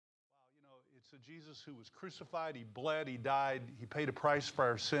It's a Jesus who was crucified, he bled, he died, he paid a price for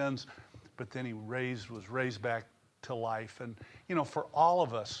our sins, but then he was raised back to life. And, for all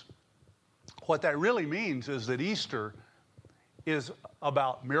of us, what that really means is that Easter is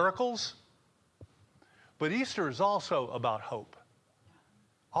about miracles, but Easter is also about hope.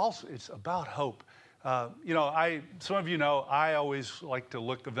 Also, it's about hope. Some of you know, I always like to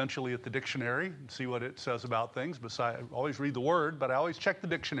look eventually at the dictionary and see what it says about things. Besides, I always read the word, but I always check the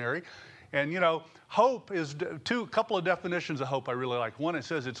dictionary. And, hope is a couple of definitions of hope I really like. One, it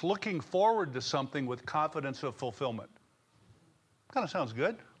says it's looking forward to something with confidence of fulfillment. Kind of sounds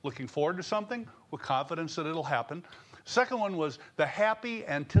good. Looking forward to something with confidence that it'll happen. Second one was the happy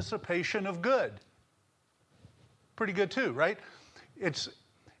anticipation of good. Pretty good too, right? It's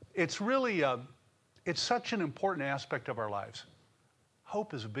really, it's such an important aspect of our lives.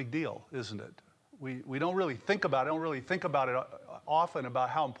 Hope is a big deal, isn't it? We don't really think about it often about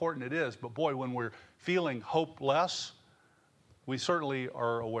how important it is, but boy, when we're feeling hopeless, we certainly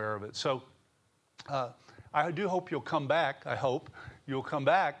are aware of it. So I do hope you'll come back. I hope you'll come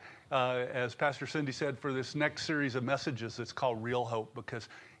back, as Pastor Cindy said, for this next series of messages that's called Real Hope, because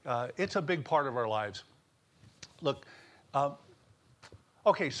it's a big part of our lives. Look,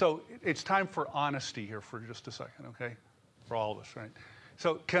 okay, so it's time for honesty here for just a second, okay? For all of us, right?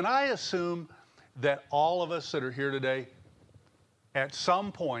 So can I assume that all of us that are here today at some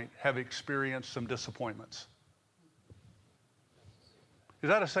point have experienced some disappointments? Is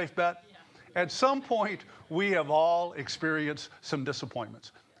that a safe bet? Yeah. At some point, we have all experienced some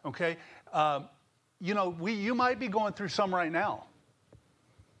disappointments, okay? You might be going through some right now.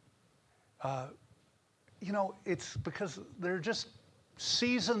 It's because they're just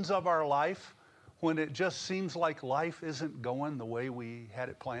seasons of our life when it just seems like life isn't going the way we had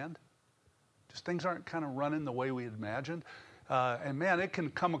it planned. Just things aren't kind of running the way we had imagined. And man, it can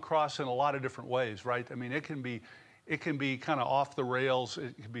come across in a lot of different ways, right? I mean, it can be kind of off the rails.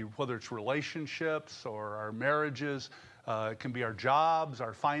 It can be whether it's relationships or our marriages. It can be our jobs,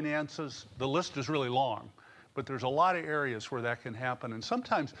 our finances. The list is really long, but there's a lot of areas where that can happen. And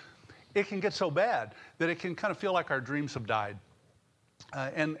sometimes it can get so bad that it can kind of feel like our dreams have died.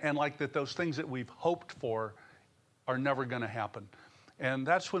 And like that those things that we've hoped for are never going to happen. And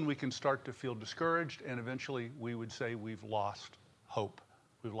that's when we can start to feel discouraged, and eventually we would say we've lost hope.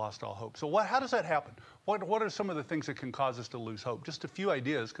 We've lost all hope. So how does that happen? What are some of the things that can cause us to lose hope? Just a few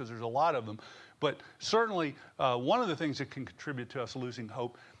ideas, because there's a lot of them. But certainly one of the things that can contribute to us losing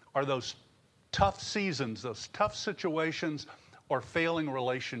hope are those tough seasons, those tough situations, or failing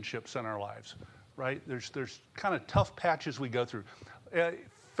relationships in our lives, right? There's kind of tough patches we go through.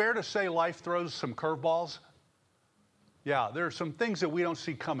 Fair to say life throws some curveballs? Yeah, there are some things that we don't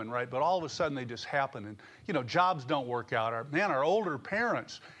see coming, right? But all of a sudden they just happen. And, jobs don't work out. Our older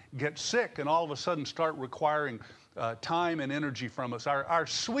parents get sick and all of a sudden start requiring time and energy from us. Our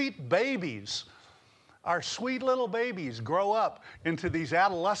sweet babies, our sweet little babies grow up into these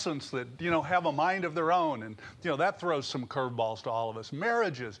adolescents that, have a mind of their own. And, that throws some curveballs to all of us.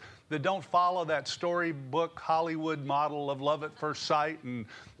 Marriages that don't follow that storybook Hollywood model of love at first sight. And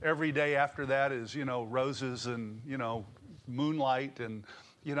every day after that is, roses and, moonlight. And,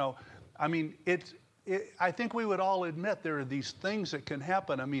 I think we would all admit there are these things that can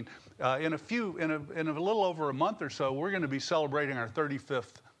happen. I mean, in a little over a month or so, we're going to be celebrating our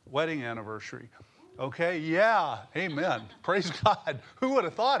 35th wedding anniversary. Okay, yeah, amen. Praise God. Who would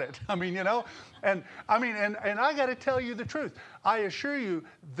have thought it? And I got to tell you the truth. I assure you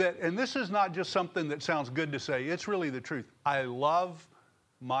that, and this is not just something that sounds good to say, it's really the truth. I love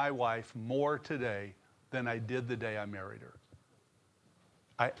my wife more today than I did the day I married her.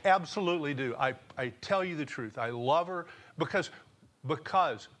 I absolutely do. I tell you the truth. I love her because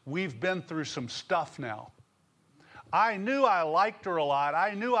we've been through some stuff now. I knew I liked her a lot.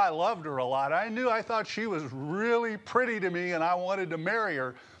 I knew I loved her a lot. I thought she was really pretty to me and I wanted to marry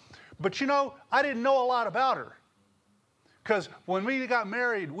her. But I didn't know a lot about her. Because when we got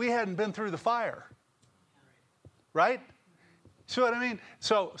married, we hadn't been through the fire. Right? See what I mean?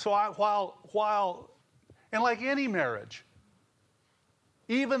 So while, and like any marriage,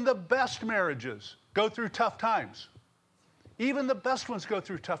 even the best marriages go through tough times. Even the best ones go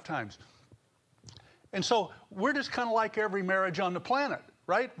through tough times. And so we're just kind of like every marriage on the planet,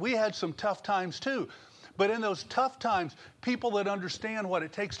 right? We had some tough times too. But in those tough times, people that understand what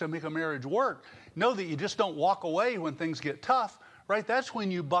it takes to make a marriage work know that you just don't walk away when things get tough, right? That's when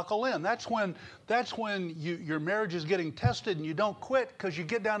you buckle in. That's when your marriage is getting tested and you don't quit because you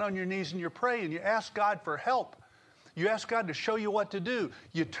get down on your knees and you pray and you ask God for help. You ask God to show you what to do.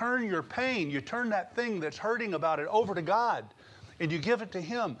 You turn your pain, you turn that thing that's hurting about it over to God. and you give it to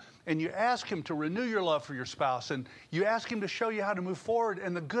him, and you ask him to renew your love for your spouse, and you ask him to show you how to move forward.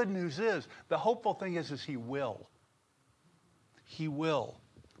 And the good news is, the hopeful thing is he will. He will.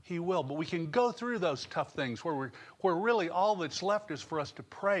 He will. But we can go through those tough things where really all that's left is for us to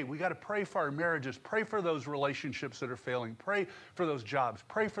pray. We got to pray for our marriages, pray for those relationships that are failing, pray for those jobs,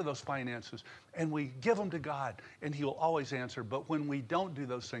 pray for those finances, and we give them to God, and he'll always answer. But when we don't do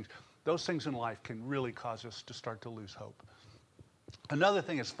those things in life can really cause us to start to lose hope. Another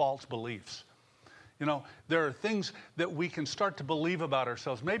thing is false beliefs. You know, there are things that we can start to believe about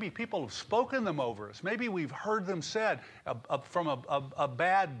ourselves. Maybe people have spoken them over us. Maybe we've heard them said from a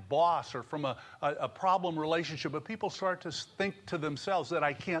bad boss or from a problem relationship. But people start to think to themselves that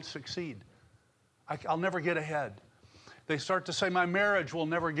I can't succeed. I'll never get ahead. They start to say my marriage will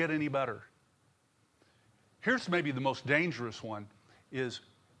never get any better. Here's maybe the most dangerous one is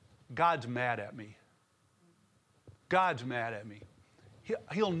God's mad at me. God's mad at me.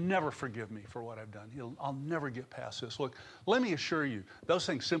 He'll never forgive me for what I've done. I'll never get past this. Look, let me assure you, those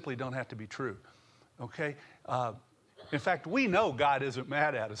things simply don't have to be true, okay? In fact, we know God isn't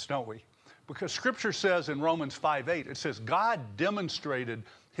mad at us, don't we? Because Scripture says in Romans 5:8, it says, God demonstrated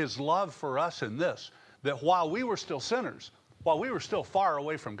his love for us in this, that while we were still sinners, while we were still far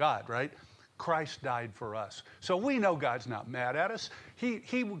away from God, right? Christ died for us. So we know God's not mad at us. He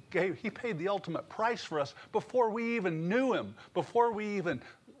paid the ultimate price for us before we even knew him, before we even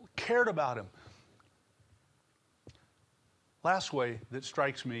cared about him. Last way that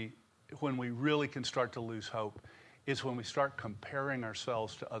strikes me when we really can start to lose hope is when we start comparing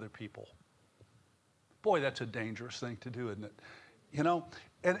ourselves to other people. Boy, that's a dangerous thing to do, isn't it? You know,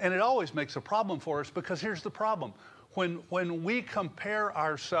 and it always makes a problem for us, because here's the problem. When we compare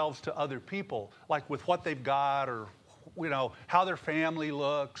ourselves to other people, like with what they've got, or you know, how their family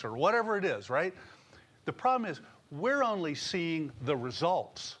looks, or whatever it is, right? The problem is we're only seeing the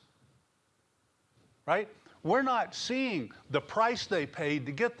results, right? We're not seeing the price they paid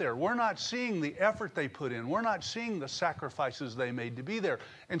to get there. We're not seeing the effort they put in. We're not seeing the sacrifices they made to be there.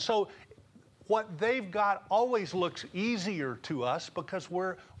 And so what they've got always looks easier to us because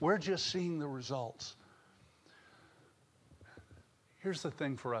we're just seeing the results. Here's the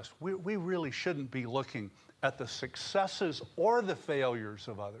thing for us. We really shouldn't be looking at the successes or the failures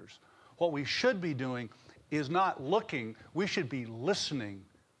of others. What we should be doing is not looking. We should be listening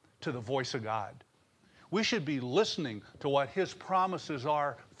to the voice of God. We should be listening to what his promises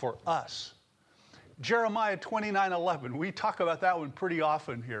are for us. Jeremiah 29:11. We talk about that one pretty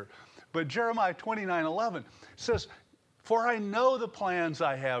often here. But Jeremiah 29:11 says, "For I know the plans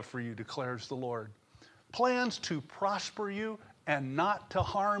I have for you, declares the Lord. Plans to prosper you and not to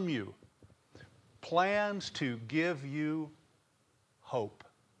harm you. Plans to give you hope."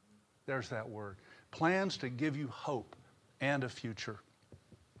 There's that word. Plans to give you hope and a future.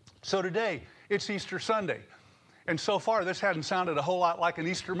 So today, it's Easter Sunday. And so far, this hadn't sounded a whole lot like an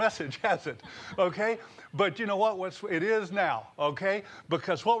Easter message, has it? Okay? But you know what? It is now, okay?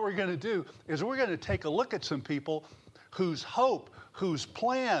 Because what we're going to do is we're going to take a look at some people whose hope, whose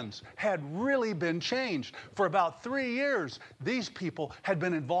plans had really been changed. For about 3 years, these people had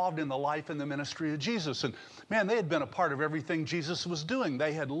been involved in the life and the ministry of Jesus. And man, they had been a part of everything Jesus was doing.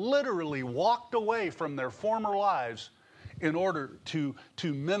 They had literally walked away from their former lives in order to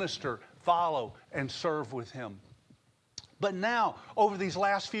minister, follow, and serve with him. But now, over these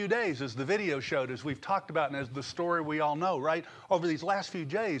last few days, as the video showed, as we've talked about, and as the story we all know, right? Over these last few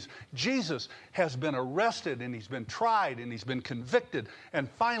days, Jesus has been arrested, and he's been tried, and he's been convicted, and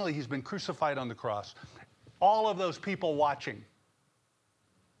finally he's been crucified on the cross. All of those people watching.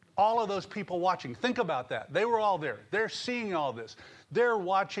 All of those people watching. Think about that. They were all there. They're seeing all this. They're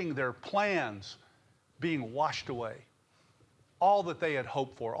watching their plans being washed away. All that they had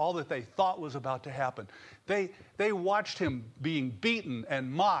hoped for, all that they thought was about to happen. They watched him being beaten and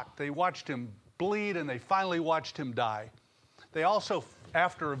mocked. They watched him bleed, and they finally watched him die. They also,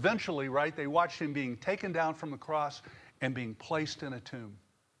 after eventually, right, they watched him being taken down from the cross and being placed in a tomb.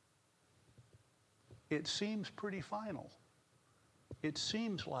 It seems pretty final. It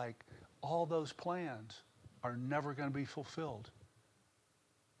seems like all those plans are never going to be fulfilled.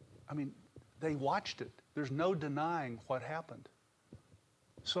 I mean, they watched it. There's no denying what happened.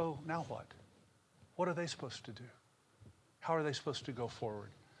 So now what? What are they supposed to do? How are they supposed to go forward?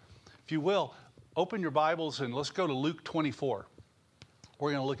 If you will, open your Bibles and let's go to Luke 24.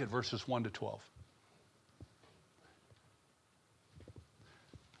 We're going to look at verses 1 to 12.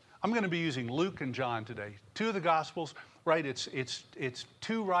 I'm going to be using Luke and John today. Two of the Gospels, right? It's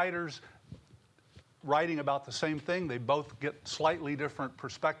two writers writing about the same thing. They both get slightly different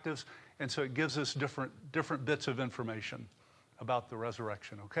perspectives, and so it gives us different bits of information. about the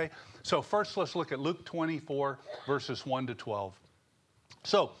resurrection, okay? So first let's look at Luke 24, verses 1 to 12.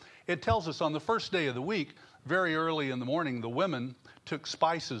 So it tells us on the first day of the week, very early in the morning, the women took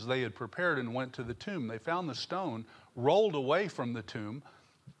spices they had prepared and went to the tomb. They found the stone rolled away from the tomb,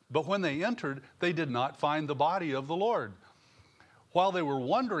 but when they entered, they did not find the body of the Lord. While they were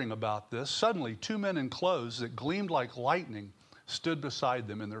wondering about this, suddenly 2 men in clothes that gleamed like lightning stood beside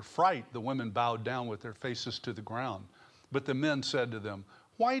them. In their fright, the women bowed down with their faces to the ground. But the men said to them,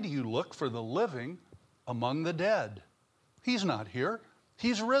 "Why do you look for the living among the dead? He's not here.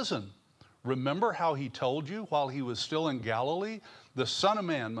 He's risen. Remember how he told you while he was still in Galilee? The Son of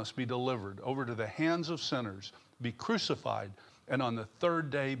Man must be delivered over to the hands of sinners, be crucified, and on the third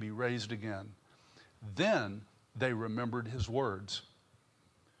day be raised again." Then they remembered his words.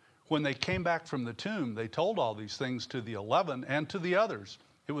 When they came back from the tomb, they told all these things to the 11 and to the others.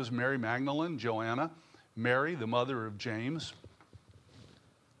 It was Mary Magdalene, Joanna, Mary, the mother of James,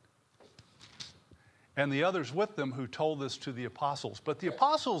 and the others with them who told this to the apostles. But the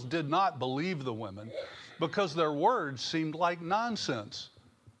apostles did not believe the women because their words seemed like nonsense.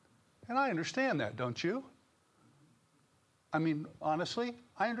 And I understand that, don't you? I mean, honestly,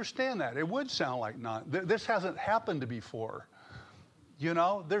 I understand that. It would sound like this hasn't happened before. You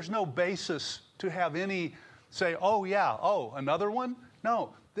know, there's no basis to have any say, oh yeah, oh, another one?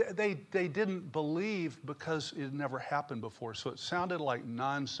 No, they didn't believe because it never happened before. So it sounded like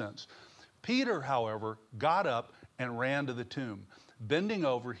nonsense. Peter, however, got up and ran to the tomb. Bending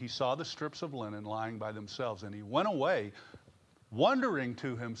over, he saw the strips of linen lying by themselves, and he went away, wondering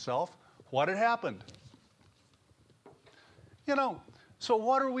to himself what had happened. You know, so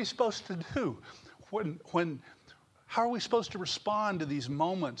what are we supposed to do how are we supposed to respond to these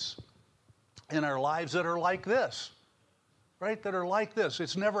moments in our lives that are like this? Right? That are like this.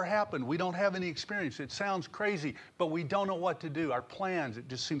 It's never happened. We don't have any experience. It sounds crazy, but we don't know what to do. Our plans, it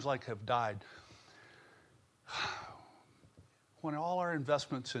just seems like, have died. When all our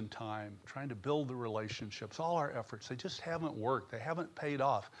investments in time, trying to build the relationships, all our efforts, they just haven't worked. They haven't paid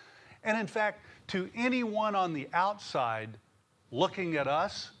off. And in fact, to anyone on the outside looking at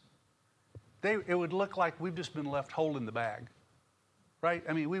us, it would look like we've just been left holding the bag. Right?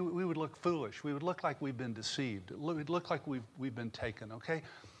 I mean, we would look foolish. We would look like we've been deceived. It would look like we've been taken, okay?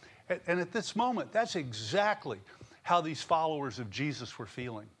 And at this moment, that's exactly how these followers of Jesus were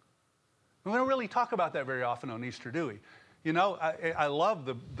feeling. We don't really talk about that very often on Easter, do we? You know, I love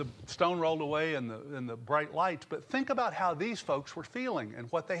the stone rolled away and the bright lights, but think about how these folks were feeling and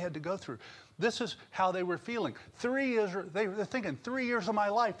what they had to go through. This is how they were feeling. They're thinking, 3 years of my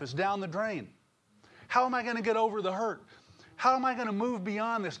life is down the drain. How am I going to get over the hurt? How am I going to move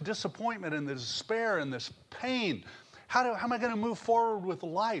beyond this disappointment and the despair and this pain? How am I going to move forward with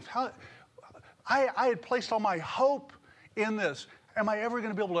life? I had placed all my hope in this. Am I ever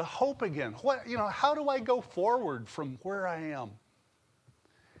going to be able to hope again? How do I go forward from where I am?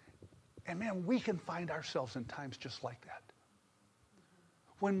 And man, we can find ourselves in times just like that.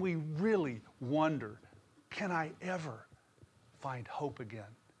 When we really wonder, can I ever find hope again?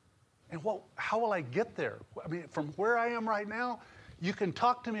 And how will I get there? I mean, from where I am right now, you can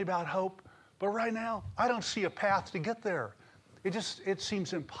talk to me about hope, but right now, I don't see a path to get there. It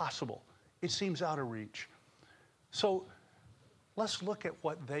seems impossible. It seems out of reach. So let's look at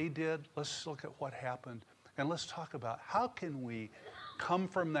what they did. Let's look at what happened. And let's talk about how can we come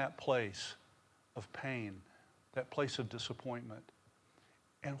from that place of pain, that place of disappointment,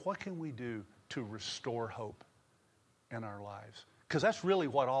 and what can we do to restore hope in our lives? Because that's really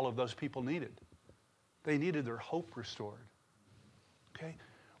what all of those people needed. They needed their hope restored. Okay?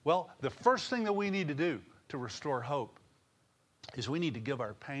 Well, the first thing that we need to do to restore hope is we need to give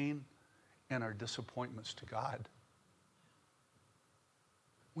our pain and our disappointments to God.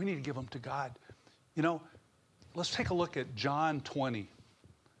 We need to give them to God. You know, let's take a look at John 20,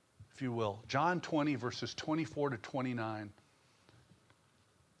 if you will. John 20, verses 24 to 29.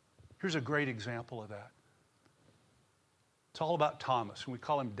 Here's a great example of that. It's all about Thomas, and we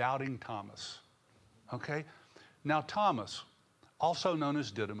call him Doubting Thomas. Okay? Now Thomas, also known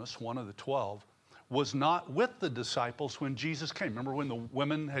as Didymus, one of the 12, was not with the disciples when Jesus came. Remember when the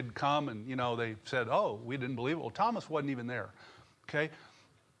women had come and, they said, oh, we didn't believe it? Well, Thomas wasn't even there. Okay?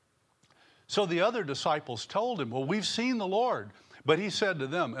 So the other disciples told him, well, we've seen the Lord. But he said to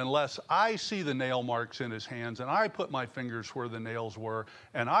them, unless I see the nail marks in his hands, and I put my fingers where the nails were,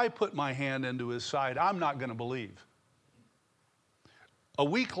 and I put my hand into his side, I'm not going to believe. A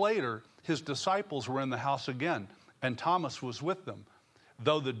week later, his disciples were in the house again, and Thomas was with them.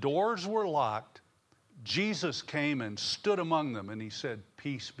 Though the doors were locked, Jesus came and stood among them, and he said,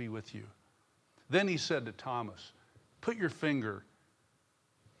 peace be with you. Then he said to Thomas, Put your finger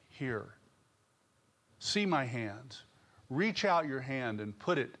here. See my hands. Reach out your hand and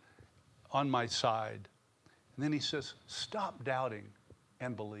put it on my side. And then he says, stop doubting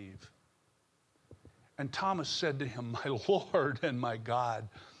and believe. And Thomas said to him, my Lord and my God.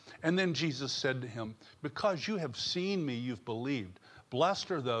 And then Jesus said to him, because you have seen me, you've believed.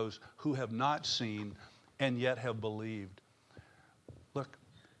 Blessed are those who have not seen and yet have believed. Look,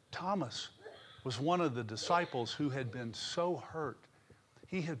 Thomas was one of the disciples who had been so hurt.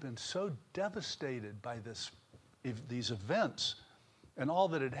 He had been so devastated by these events and all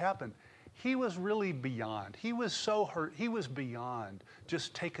that had happened. He was really beyond. He was so hurt. He was beyond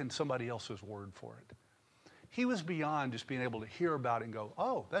just taking somebody else's word for it. He was beyond just being able to hear about it and go,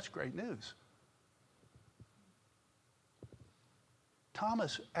 oh, that's great news.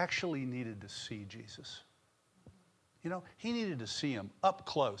 Thomas actually needed to see Jesus. You know, he needed to see him up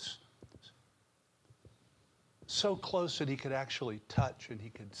close. So close that he could actually touch and he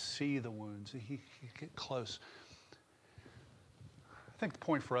could see the wounds. He could get close. I think the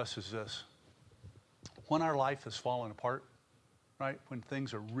point for us is this. When our life has fallen apart, right, when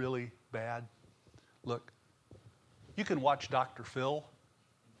things are really bad, look, you can watch Dr. Phil.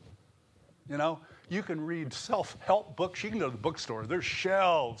 You know, you can read self-help books. You can go to the bookstore. There's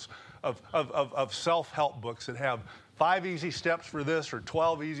shelves of self-help books that have 5 easy steps for this or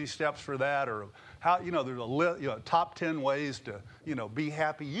 12 easy steps for that, or how, you know, there's a top 10 ways to, you know, be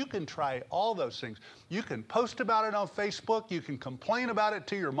happy. You can try all those things. You can post about it on Facebook. You can complain about it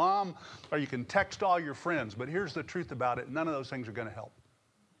to your mom, or you can text all your friends. But here's the truth about it. None of those things are going to help.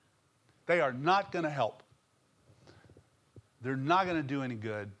 They are not going to help. They're not going to do any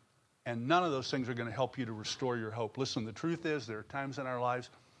good. And none of those things are going to help you to restore your hope. Listen, the truth is there are times in our lives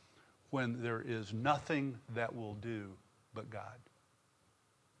when there is nothing that will do but God.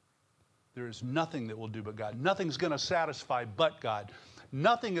 There is nothing that will do but God. Nothing's going to satisfy but God.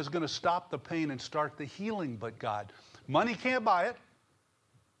 Nothing is going to stop the pain and start the healing but God. Money can't buy it,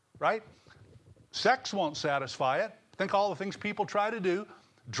 right? Sex won't satisfy it. Think all the things people try to do.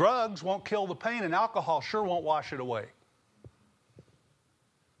 Drugs won't kill the pain, and alcohol sure won't wash it away.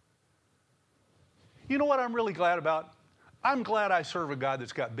 You know what I'm really glad about? I'm glad I serve a God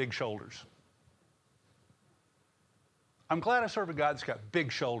that's got big shoulders. I'm glad I serve a God that's got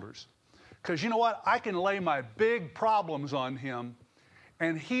big shoulders. Because you know what? I can lay my big problems on him,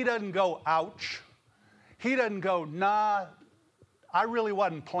 and he doesn't go, ouch. He doesn't go, nah, I really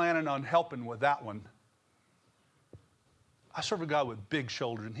wasn't planning on helping with that one. I serve a God with big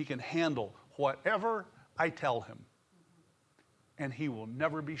shoulders, and he can handle whatever I tell him. And he will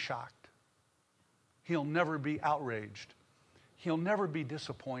never be shocked. He'll never be outraged. He'll never be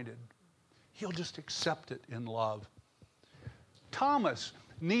disappointed. He'll just accept it in love. Thomas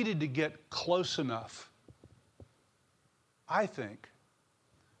needed to get close enough, I think,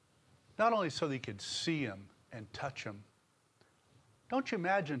 not only so that he could see him and touch him. Don't you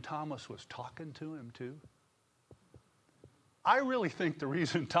imagine Thomas was talking to him too? I really think the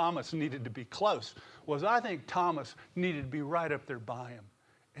reason Thomas needed to be close was I think Thomas needed to be right up there by him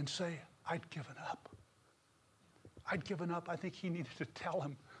and say, I'd given up. I'd given up. I think he needed to tell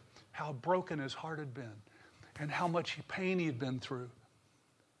him how broken his heart had been and how much pain he had been through.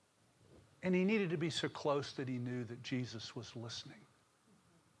 And he needed to be so close that he knew that Jesus was listening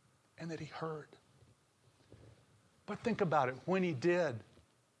and that he heard. But think about it. When he did,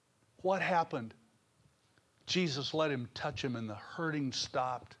 what happened? Jesus let him touch him, and the hurting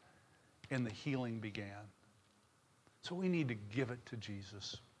stopped and the healing began. So we need to give it to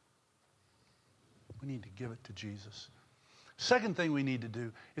Jesus. We need to give it to Jesus. Second thing we need to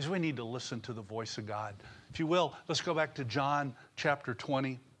do is we need to listen to the voice of God. If you will, let's go back to John chapter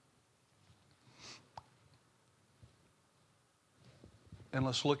 20. And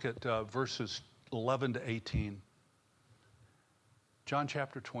let's look at verses 11 to 18. John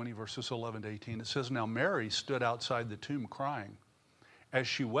chapter 20, verses 11 to 18. It says, now Mary stood outside the tomb crying. As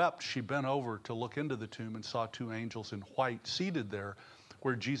she wept, she bent over to look into the tomb and saw 2 angels in white seated there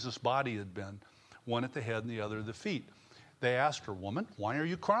where Jesus' body had been, one at the head and the other at the feet. They asked her, woman, why are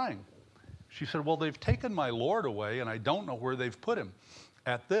you crying? She said, well, they've taken my Lord away, and I don't know where they've put him.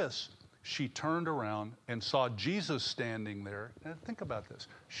 At this, she turned around and saw Jesus standing there. And think about this.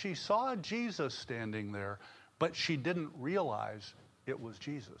 She saw Jesus standing there, but she didn't realize it was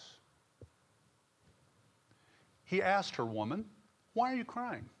Jesus. He asked her, woman, why are you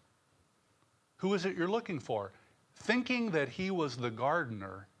crying? Who is it you're looking for? Thinking that he was the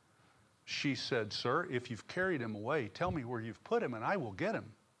gardener, she said, sir, if you've carried him away, tell me where you've put him and I will get him.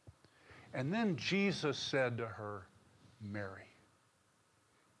 And then Jesus said to her, Mary.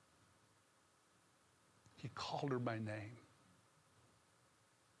 He called her by name.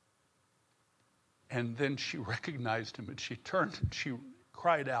 And then she recognized him, and she turned and she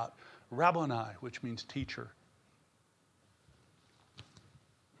cried out, Rabboni, which means teacher.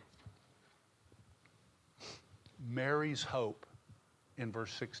 Mary's hope, in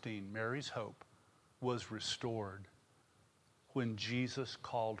verse 16, Mary's hope was restored when Jesus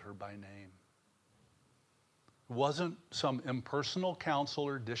called her by name. It wasn't some impersonal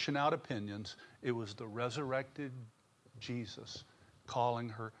counselor dishing out opinions. It was the resurrected Jesus calling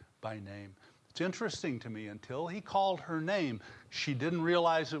her by name. It's interesting to me, until he called her name, she didn't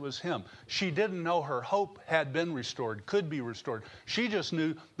realize it was him. She didn't know her hope had been restored, could be restored. She just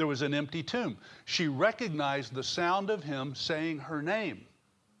knew there was an empty tomb. She recognized the sound of him saying her name.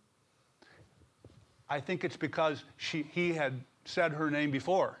 I think it's because he had said her name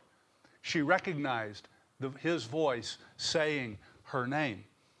before. She recognized his voice saying her name.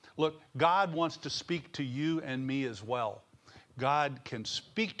 Look, God wants to speak to you and me as well. God can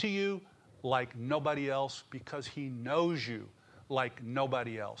speak to you like nobody else because he knows you like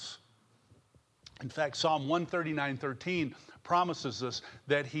nobody else. In fact, Psalm 139:13 promises us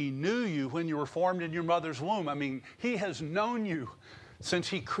that he knew you when you were formed in your mother's womb. I mean, he has known you since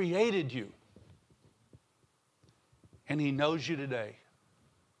he created you. And he knows you today.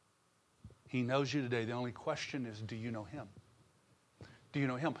 He knows you today. The only question is, do you know him? Do you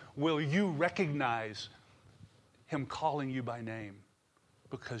know him? Will you recognize him calling you by name?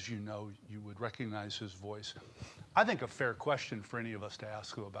 Because you know you would recognize his voice. I think a fair question for any of us to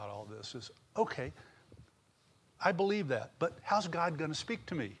ask about all this is, okay, I believe that, but how's God going to speak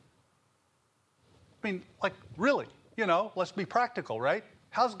to me? I mean, like, really, let's be practical, right?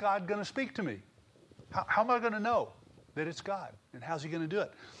 How's God going to speak to me? How am I going to know that it's God? And how's he going to do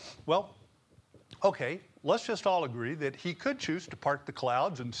it? Well, okay, let's just all agree that he could choose to part the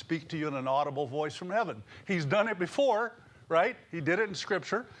clouds and speak to you in an audible voice from heaven. He's done it before. Right? He did it in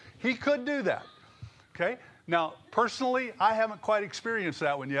Scripture. He could do that. Okay? Now, personally, I haven't quite experienced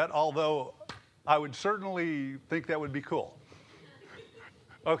that one yet, although I would certainly think that would be cool.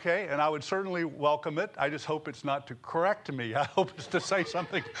 Okay? And I would certainly welcome it. I just hope it's not to correct me. I hope it's to say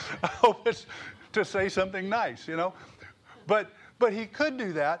something. I hope it's to say something nice, But he could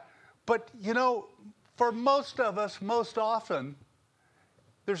do that. But, for most of us, most often,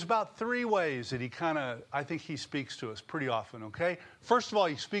 there's about three ways that I think he speaks to us pretty often, okay? First of all,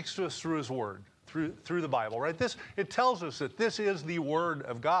 he speaks to us through his word, through the Bible, right? It tells us that this is the word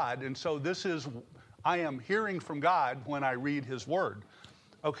of God, and so I am hearing from God when I read his word,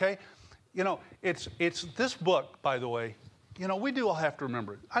 okay? It's this book, by the way, we do all have to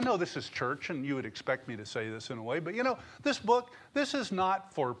remember it. I know this is church, and you would expect me to say this in a way, but this book, this is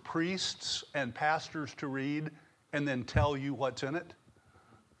not for priests and pastors to read and then tell you what's in it.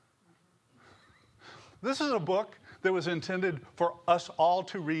 This is a book that was intended for us all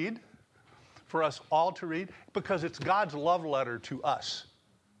to read, because it's God's love letter to us.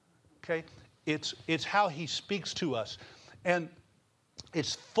 Okay? It's how he speaks to us. And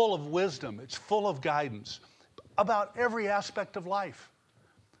it's full of wisdom. It's full of guidance about every aspect of life.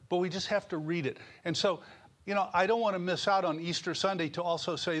 But we just have to read it. And so, I don't want to miss out on Easter Sunday to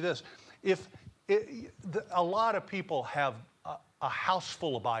also say this. A lot of people have a house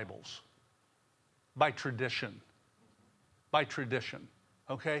full of Bibles. By tradition,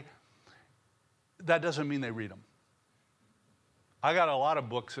 okay? That doesn't mean they read them. I got a lot of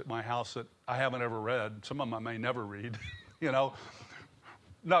books at my house that I haven't ever read. Some of them I may never read, No,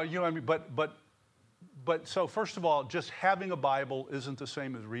 you know what I mean? But so first of all, just having a Bible isn't the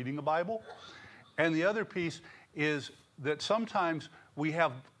same as reading a Bible. And the other piece is that sometimes we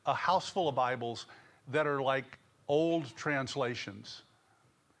have a house full of Bibles that are like old translations.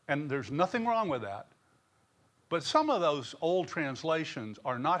 And there's nothing wrong with that. But some of those old translations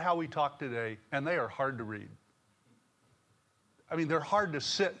are not how we talk today, and they are hard to read. I mean, they're hard to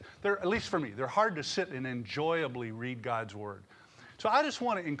sit, at least for me, they're hard to sit and enjoyably read God's Word. So I just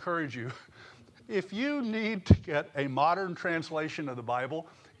want to encourage you, if you need to get a modern translation of the Bible,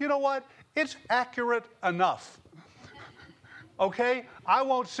 you know what? It's accurate enough. Okay? I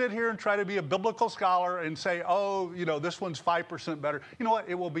won't sit here and try to be a biblical scholar and say, this one's 5% better. You know what?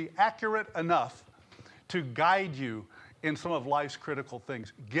 It will be accurate enough to guide you in some of life's critical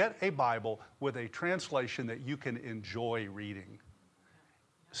things. Get a Bible with a translation that you can enjoy reading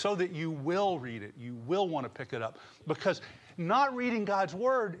so that you will read it. You will want to pick it up. Because not reading God's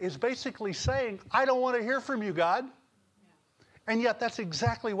Word is basically saying, I don't want to hear from you, God. And yet that's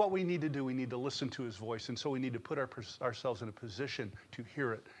exactly what we need to do. We need to listen to his voice. And so we need to put ourselves in a position to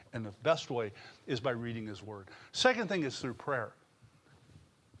hear it. And the best way is by reading his word. Second thing is through prayer.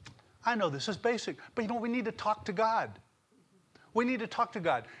 I know this is basic, but we need to talk to God. We need to talk to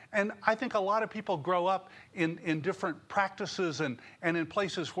God. And I think a lot of people grow up in different practices and in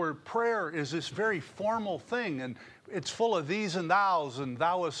places where prayer is this very formal thing, and it's full of these and thous and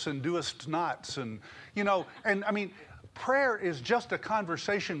thouest and doest nots. And, prayer is just a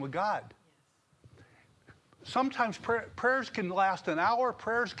conversation with God. Sometimes prayers can last an hour.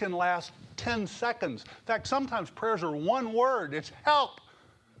 Prayers can last 10 seconds. In fact, sometimes prayers are one word. It's help.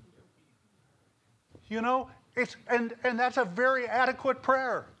 And that's a very adequate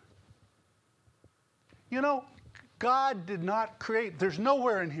prayer. God did not create, there's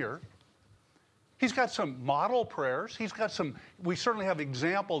nowhere in here. He's got some model prayers. We certainly have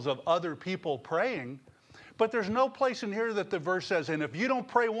examples of other people praying, but there's no place in here that the verse says, and if you don't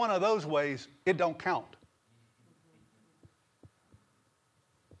pray one of those ways, it don't count.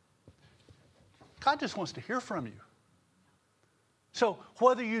 God just wants to hear from you. So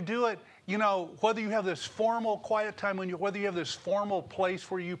whether you do it, whether you have this formal quiet time, whether you have this formal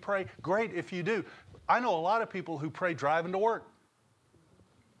place where you pray, great if you do. I know a lot of people who pray driving to work.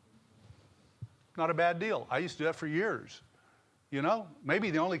 Not a bad deal. I used to do that for years.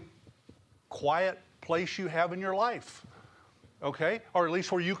 Maybe the only quiet place you have in your life. Okay? Or at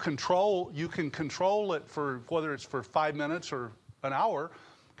least where you can control it for whether it's for 5 minutes or an hour.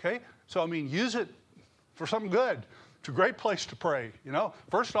 Okay? So, use it for something good. It's a great place to pray,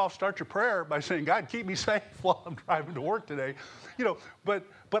 First off, start your prayer by saying, God, keep me safe while I'm driving to work today. But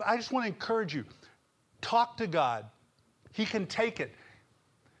I just want to encourage you. Talk to God. He can take it.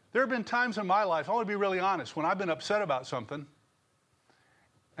 There have been times in my life, I want to be really honest, when I've been upset about something.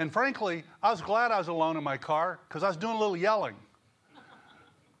 And frankly, I was glad I was alone in my car because I was doing a little yelling.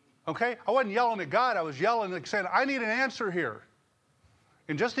 Okay? I wasn't yelling at God. I was yelling and saying, I need an answer here.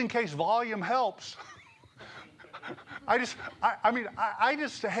 And just in case volume helps, I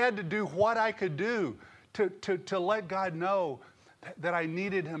just had to do what I could do to let God know that I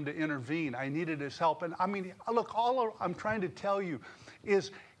needed him to intervene. I needed his help. And look, all I'm trying to tell you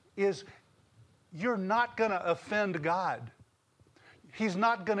is you're not going to offend God. He's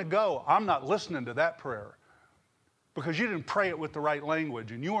not going to go, I'm not listening to that prayer because you didn't pray it with the right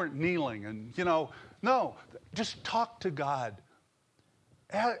language and you weren't kneeling and, no, just talk to God.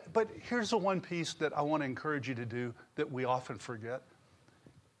 But here's the one piece that I want to encourage you to do that we often forget.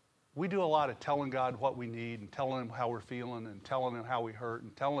 We do a lot of telling God what we need and telling him how we're feeling and telling him how we hurt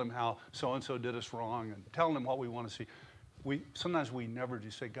and telling him how so-and-so did us wrong and telling him what we want to see. Sometimes we never do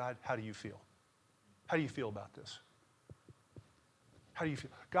say, God, how do you feel? How do you feel about this? How do you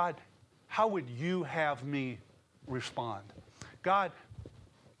feel? God, how would you have me respond? God,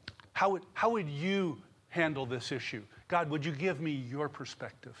 how would you handle this issue? God, would you give me your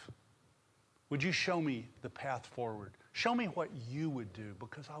perspective? Would you show me the path forward? Show me what you would do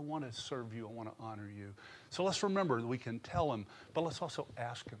because I want to serve you. I want to honor you. So let's remember that we can tell him, but let's also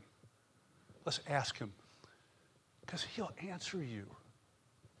ask him. Let's ask him because he'll answer you.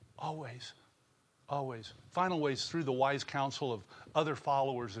 Always. Always. Final ways through the wise counsel of other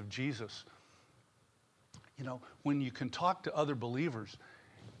followers of Jesus. When you can talk to other believers,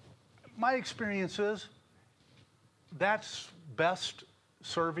 my experience is that's best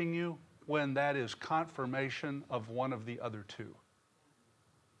serving you when that is confirmation of one of the other two.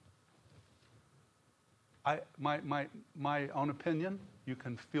 My own opinion, you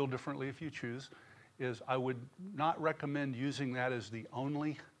can feel differently if you choose, is I would not recommend using that as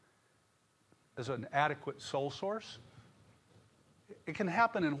as an adequate soul source. It can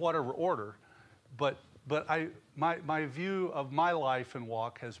happen in whatever order, but my view of my life and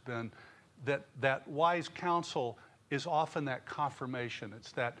walk has been that wise counsel is often that confirmation.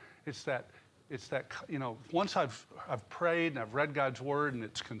 It's that once I've prayed and I've read God's word and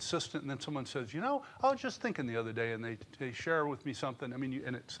it's consistent, and then someone says, I was just thinking the other day, and they share with me something.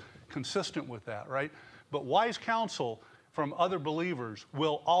 And it's consistent with that, right? But wise counsel from other believers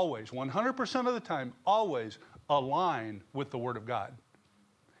will always, 100% of the time, always align with the word of God.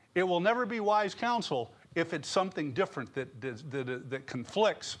 It will never be wise counsel if it's something different that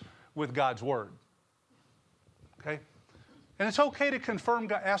conflicts with God's word. Okay? And it's okay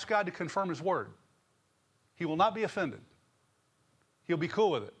to ask God to confirm his word. He will not be offended. He'll be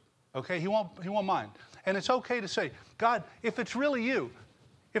cool with it. Okay? He won't mind. And it's okay to say, God, if it's really you,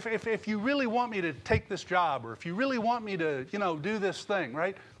 if you really want me to take this job, or if you really want me to, do this thing,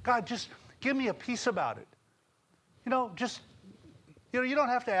 right? God, just give me a peace about it. You don't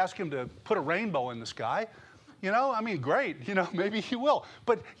have to ask him to put a rainbow in the sky. Great, maybe he will.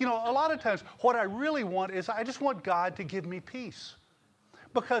 But, a lot of times what I really want is I just want God to give me peace.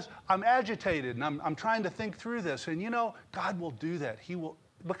 Because I'm agitated and I'm trying to think through this. And, God will do that.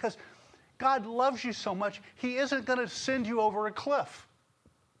 Because God loves you so much, He isn't going to send you over a cliff.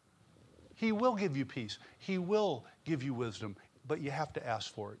 He will give you peace. He will give you wisdom, but you have to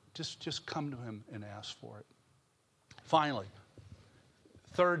ask for it. Just come to Him and ask for it. Finally,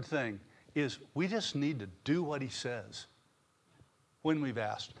 third thing is we just need to do what He says when we've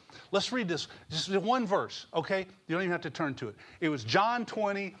asked. Let's read this. This is one verse, okay? You don't even have to turn to it. It was John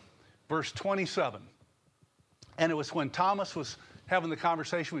 20, verse 27. And it was when Thomas was having the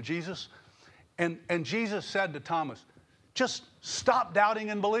conversation with Jesus. And Jesus said to Thomas, just stop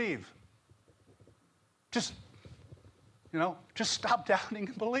doubting and believe. Just stop doubting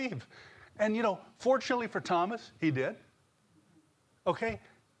and believe. And, fortunately for Thomas, he did. Okay?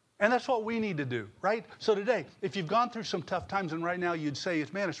 And that's what we need to do, right? So today, if you've gone through some tough times and right now you'd say,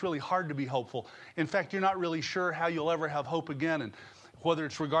 man, it's really hard to be hopeful. In fact, you're not really sure how you'll ever have hope again. And whether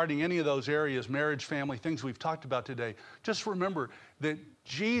it's regarding any of those areas, marriage, family, things we've talked about today, just remember that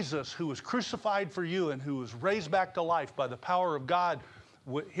Jesus, who was crucified for you and who was raised back to life by the power of God,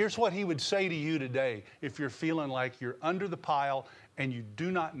 here's what He would say to you today if you're feeling like you're under the pile and you do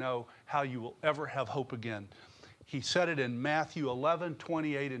not know how you will ever have hope again. He said it in Matthew 11,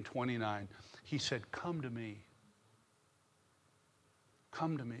 28 and 29. He said, come to me.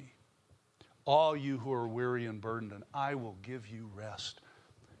 Come to me, all you who are weary and burdened, and I will give you rest.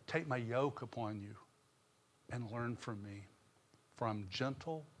 Take my yoke upon you and learn from me, for I'm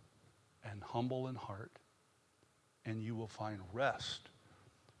gentle and humble in heart, and you will find rest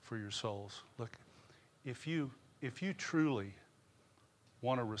for your souls. Look, if you truly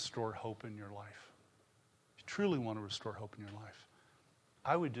want to restore hope in your life, truly want to restore hope in your life,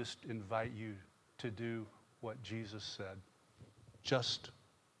 I would just invite you to do what Jesus said. Just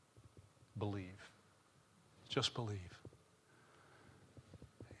believe. Just believe.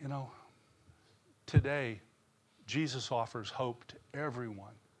 Today, Jesus offers hope to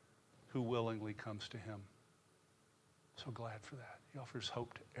everyone who willingly comes to Him. So glad for that. He offers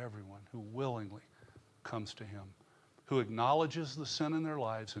hope to everyone who willingly comes to Him, who acknowledges the sin in their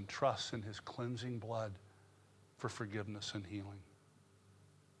lives and trusts in His cleansing blood for forgiveness and healing.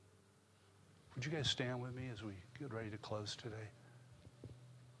 Would you guys stand with me as we get ready to close today?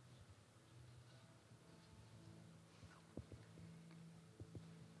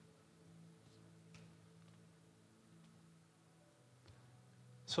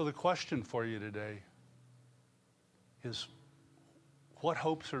 So the question for you today is, what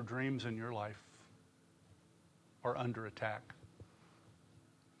hopes or dreams in your life are under attack?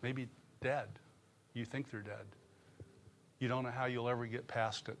 Maybe dead. You think they're dead. You don't know how you'll ever get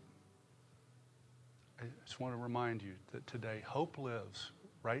past it. I just want to remind you that today hope lives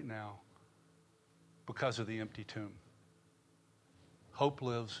right now because of the empty tomb. Hope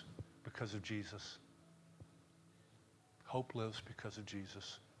lives because of Jesus. Hope lives because of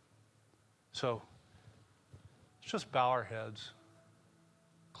Jesus. So let's just bow our heads,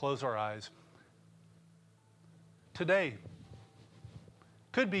 close our eyes. Today,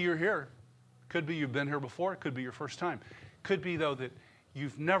 could be you're here. Could be you've been here before. It could be your first time. Could be, though, that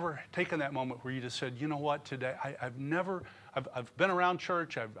you've never taken that moment where you just said, you know what, today, I've been around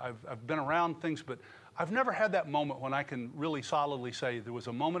church, I've been around things, but I've never had that moment when I can really solidly say there was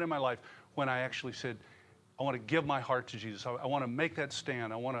a moment in my life when I actually said, I want to give my heart to Jesus. I want to make that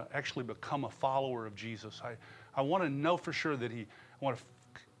stand. I want to actually become a follower of Jesus. I want to know for sure that I want to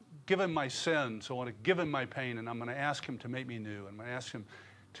give Him my sins. I want to give Him my pain, and I'm going to ask Him to make me new. I'm going to ask Him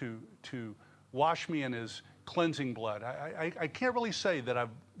to wash me in His cleansing blood. I can't really say that I've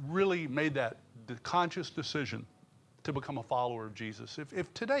really made the conscious decision to become a follower of Jesus.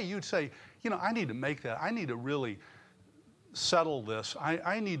 If today you'd say, I need to make that. I need to really settle this.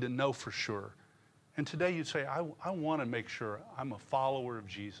 I need to know for sure. And today you'd say, I want to make sure I'm a follower of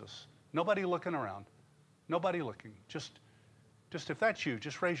Jesus. Nobody looking around. Nobody looking. Just if that's you,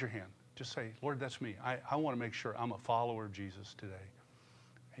 just raise your hand. Just say, Lord, that's me. I want to make sure I'm a follower of Jesus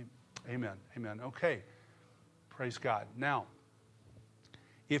today. Amen. Amen. Okay. Praise God. Now,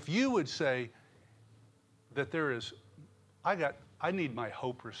 if you would say that I need my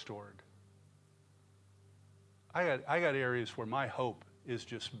hope restored. I got areas where my hope is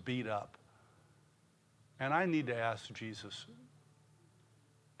just beat up. And I need to ask Jesus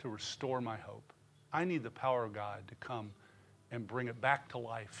to restore my hope. I need the power of God to come and bring it back to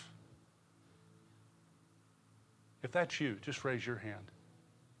life. If that's you, just raise your hand.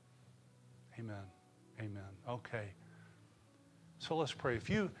 Amen. Amen. Okay. So let's pray. If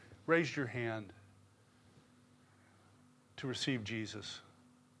you raised your hand to receive Jesus,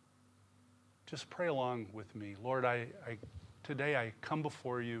 just pray along with me. Lord, today I come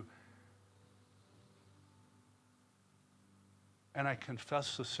before you and I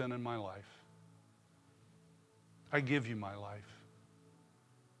confess the sin in my life. I give you my life.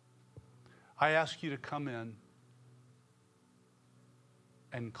 I ask you to come in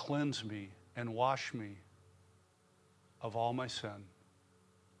and cleanse me and wash me of all my sin.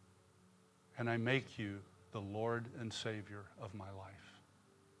 And I make you the Lord and Savior of my life.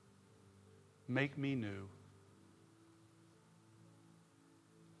 Make me new.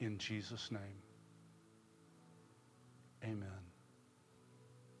 In Jesus' name. Amen.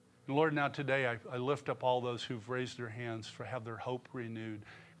 And Lord, now today I lift up all those who've raised their hands to have their hope renewed.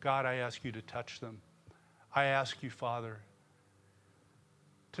 God, I ask you to touch them. I ask you, Father,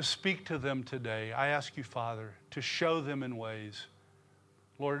 to speak to them today. I ask you, Father, to show them in ways,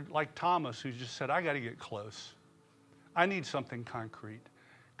 Lord, like Thomas, who just said, I got to get close. I need something concrete.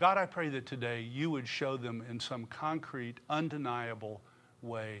 God, I pray that today you would show them in some concrete, undeniable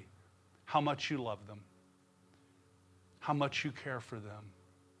way how much you love them, how much you care for them.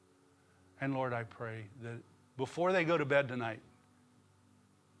 And Lord, I pray that before they go to bed tonight,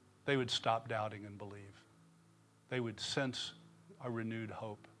 they would stop doubting and believe. They would sense a renewed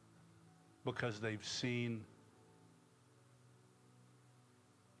hope because they've seen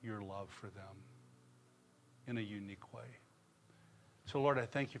your love for them in a unique way. So Lord, I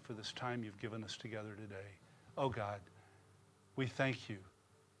thank you for this time you've given us together today. Oh God, we thank you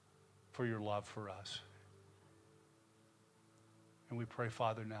for your love for us. And we pray,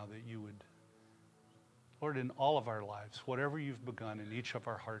 Father, now that you would, Lord, in all of our lives, whatever you've begun in each of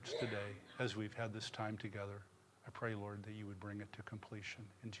our hearts today as we've had this time together, I pray, Lord, that you would bring it to completion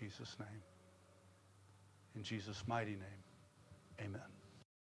in Jesus' name. In Jesus' mighty name, amen.